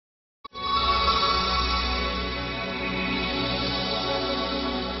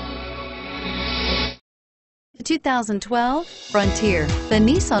2012 Frontier. The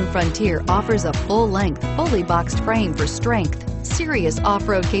Nissan Frontier offers a full-length, fully boxed frame for strength, serious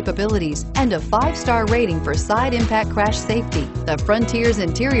off-road capabilities, and a 5-star rating for side impact crash safety. The Frontier's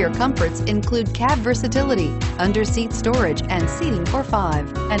interior comforts include cab versatility, under-seat storage, and seating for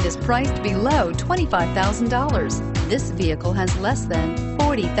 5, and is priced below $25,000. This vehicle has less than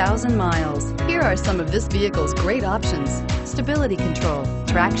 40,000 miles. Here are some of this vehicle's great options: stability control,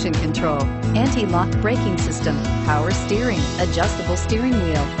 traction control, anti-lock braking system, power steering, adjustable steering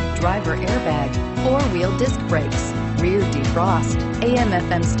wheel, driver airbag, 4-wheel disc brakes, rear defrost,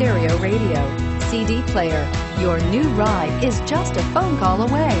 AM/FM stereo radio, CD player. Your new ride is just a phone call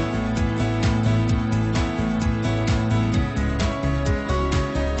away.